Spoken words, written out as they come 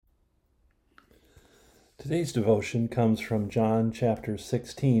Today's devotion comes from John chapter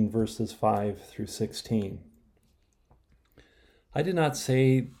 16, verses 5 through 16. I did not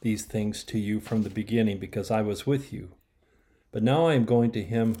say these things to you from the beginning because I was with you, but now I am going to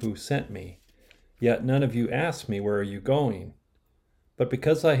him who sent me. Yet none of you asked me, "Where are you going?" But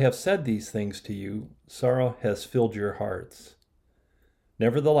because I have said these things to you, sorrow has filled your hearts.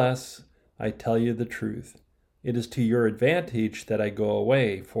 Nevertheless, I tell you the truth. It is to your advantage that I go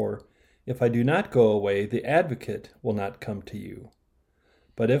away, for if I do not go away, the Advocate will not come to you.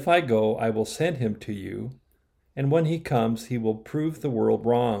 But if I go, I will send him to you, and when he comes, he will prove the world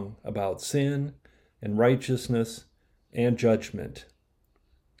wrong about sin and righteousness and judgment.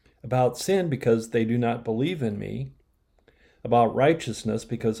 About sin, because they do not believe in me. About righteousness,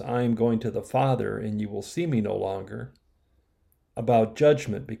 because I am going to the Father, and you will see me no longer. About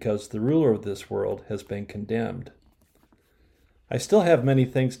judgment, because the ruler of this world has been condemned. I still have many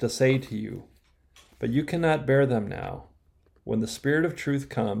things to say to you, but you cannot bear them now. When the Spirit of truth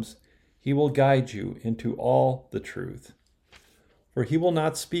comes, he will guide you into all the truth. For he will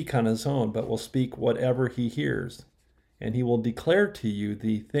not speak on his own, but will speak whatever he hears, and he will declare to you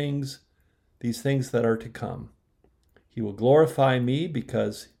these things that are to come. He will glorify me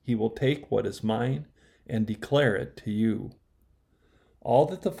because he will take what is mine and declare it to you. All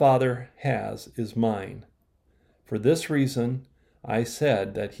that the Father has is mine. For this reason, I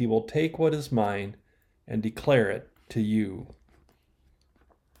said that he will take what is mine and declare it to you.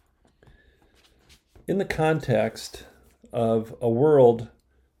 In the context of a world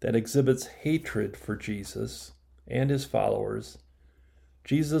that exhibits hatred for Jesus and his followers,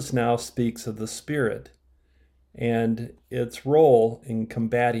 Jesus now speaks of the Spirit and its role in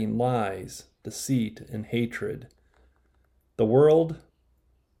combating lies, deceit, and hatred. The world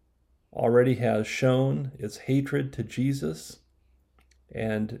already has shown its hatred to Jesus,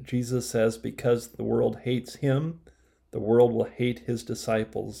 and Jesus says because the world hates him, the world will hate his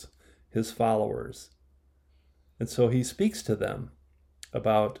disciples, his followers. And so he speaks to them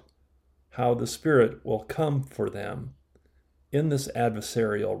about how the Spirit will come for them in this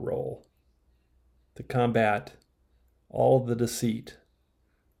adversarial role to combat all the deceit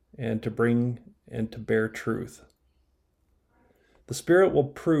and to bring and to bear truth. The Spirit will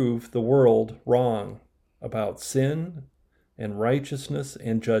prove the world wrong about sin and righteousness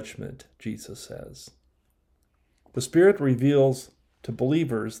and judgment, Jesus says. The Spirit reveals to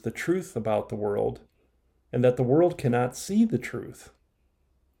believers the truth about the world and that the world cannot see the truth.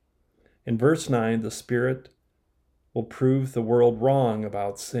 In verse 9, the Spirit will prove the world wrong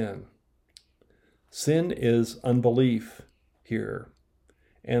about sin. Sin is unbelief here,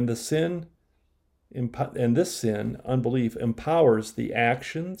 and this sin, unbelief, empowers the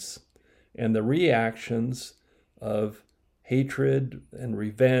actions and the reactions of hatred and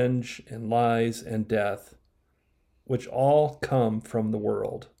revenge and lies and death, which all come from the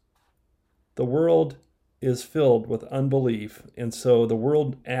world. The world is filled with unbelief, and so the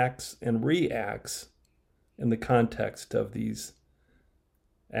world acts and reacts in the context of these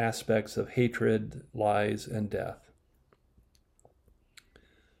aspects of hatred, lies, and death.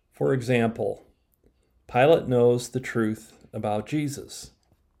 For example, Pilate knows the truth about Jesus.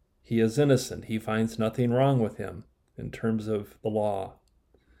 He is innocent. He finds nothing wrong with him in terms of the law.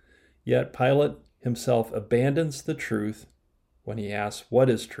 Yet Pilate himself abandons the truth when he asks what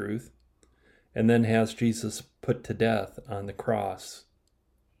is truth, and then has Jesus put to death on the cross.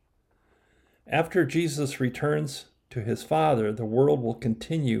 After Jesus returns to his Father, the world will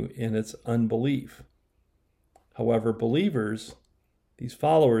continue in its unbelief. However, believers, these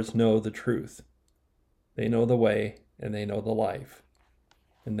followers, know the truth. They know the way and they know the life,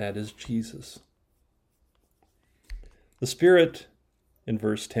 and that is Jesus. The Spirit, in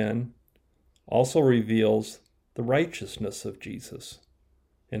verse 10, also reveals the righteousness of Jesus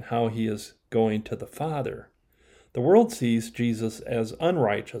and how he is going to the Father. The world sees Jesus as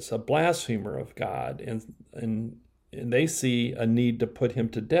unrighteous, a blasphemer of God, and they see a need to put him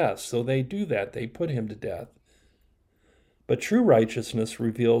to death. So they do that. They put him to death. But true righteousness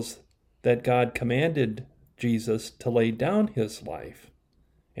reveals that God commanded Jesus to lay down his life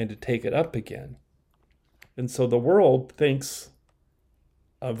and to take it up again. And so the world thinks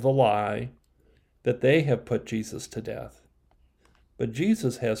of the lie that they have put Jesus to death. But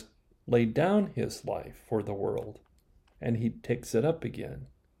Jesus has laid down his life for the world, and he takes it up again.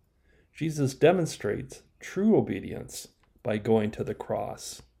 Jesus demonstrates true obedience by going to the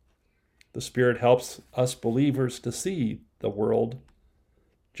cross. The Spirit helps us believers to see the world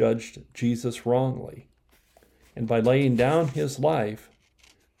judged Jesus wrongly. And by laying down his life,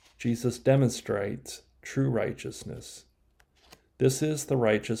 Jesus demonstrates true righteousness. This is the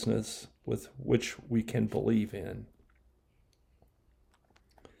righteousness with which we can believe in.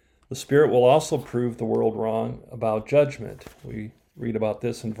 The Spirit will also prove the world wrong about judgment. We read about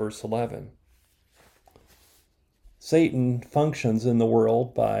this in verse 11. Satan functions in the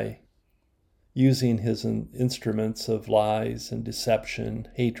world by using his instruments of lies and deception,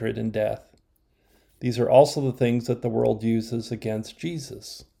 hatred and death. These are also the things that the world uses against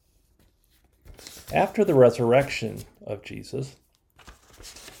Jesus. After the resurrection of Jesus,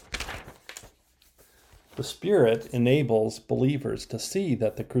 the Spirit enables believers to see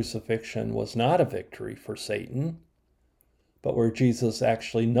that the crucifixion was not a victory for Satan, but where Jesus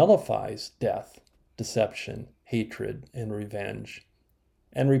actually nullifies death, deception, hatred, and revenge,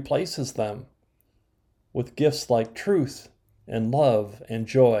 and replaces them with gifts like truth and love and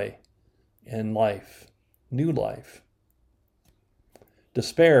joy and life, new life.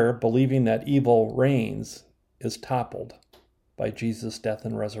 Despair, believing that evil reigns, is toppled by Jesus' death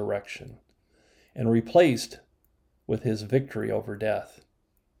and resurrection and replaced with his victory over death.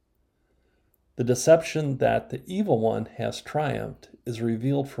 The deception that the evil one has triumphed is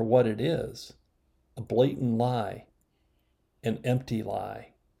revealed for what it is, a blatant lie, an empty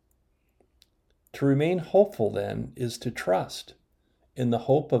lie. To remain hopeful, then, is to trust in the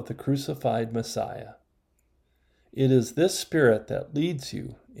hope of the crucified Messiah. It is this Spirit that leads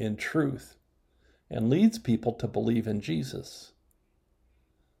you in truth and leads people to believe in Jesus.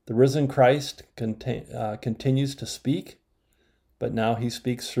 The risen Christ continues to speak, but now he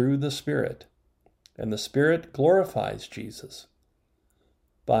speaks through the Spirit, and the Spirit glorifies Jesus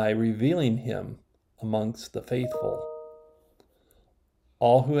by revealing him amongst the faithful.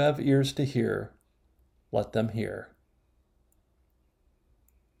 All who have ears to hear, let them hear.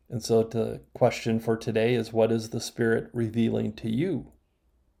 And so the question for today is, what is the Spirit revealing to you?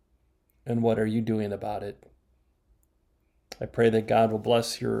 And what are you doing about it? I pray that God will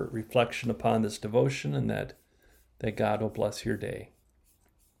bless your reflection upon this devotion and that God will bless your day.